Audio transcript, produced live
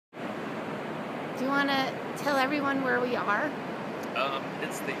Do you want to tell everyone where we are?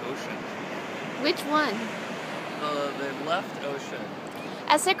 It's the ocean. Which one? The left ocean.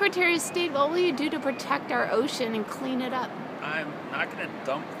 As Secretary of State, what will you do to protect our ocean and clean it up? I'm not going to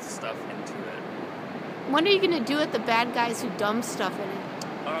dump stuff into it. What are you going to do with the bad guys who dump stuff in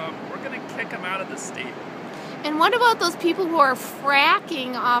it? We're going to kick them out of the state. And what about those people who are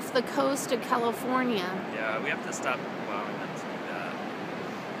fracking off the coast of California? Yeah, we have to stop allowing them to do that.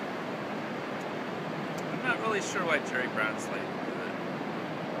 I'm not really sure why Jerry Brown's like it.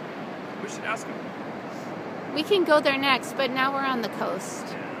 We should ask him. We can go there next, but now we're on the coast.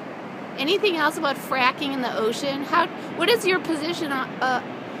 Yeah. Anything else about fracking in the ocean? What is your position on,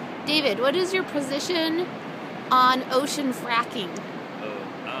 David, what is your position on ocean fracking?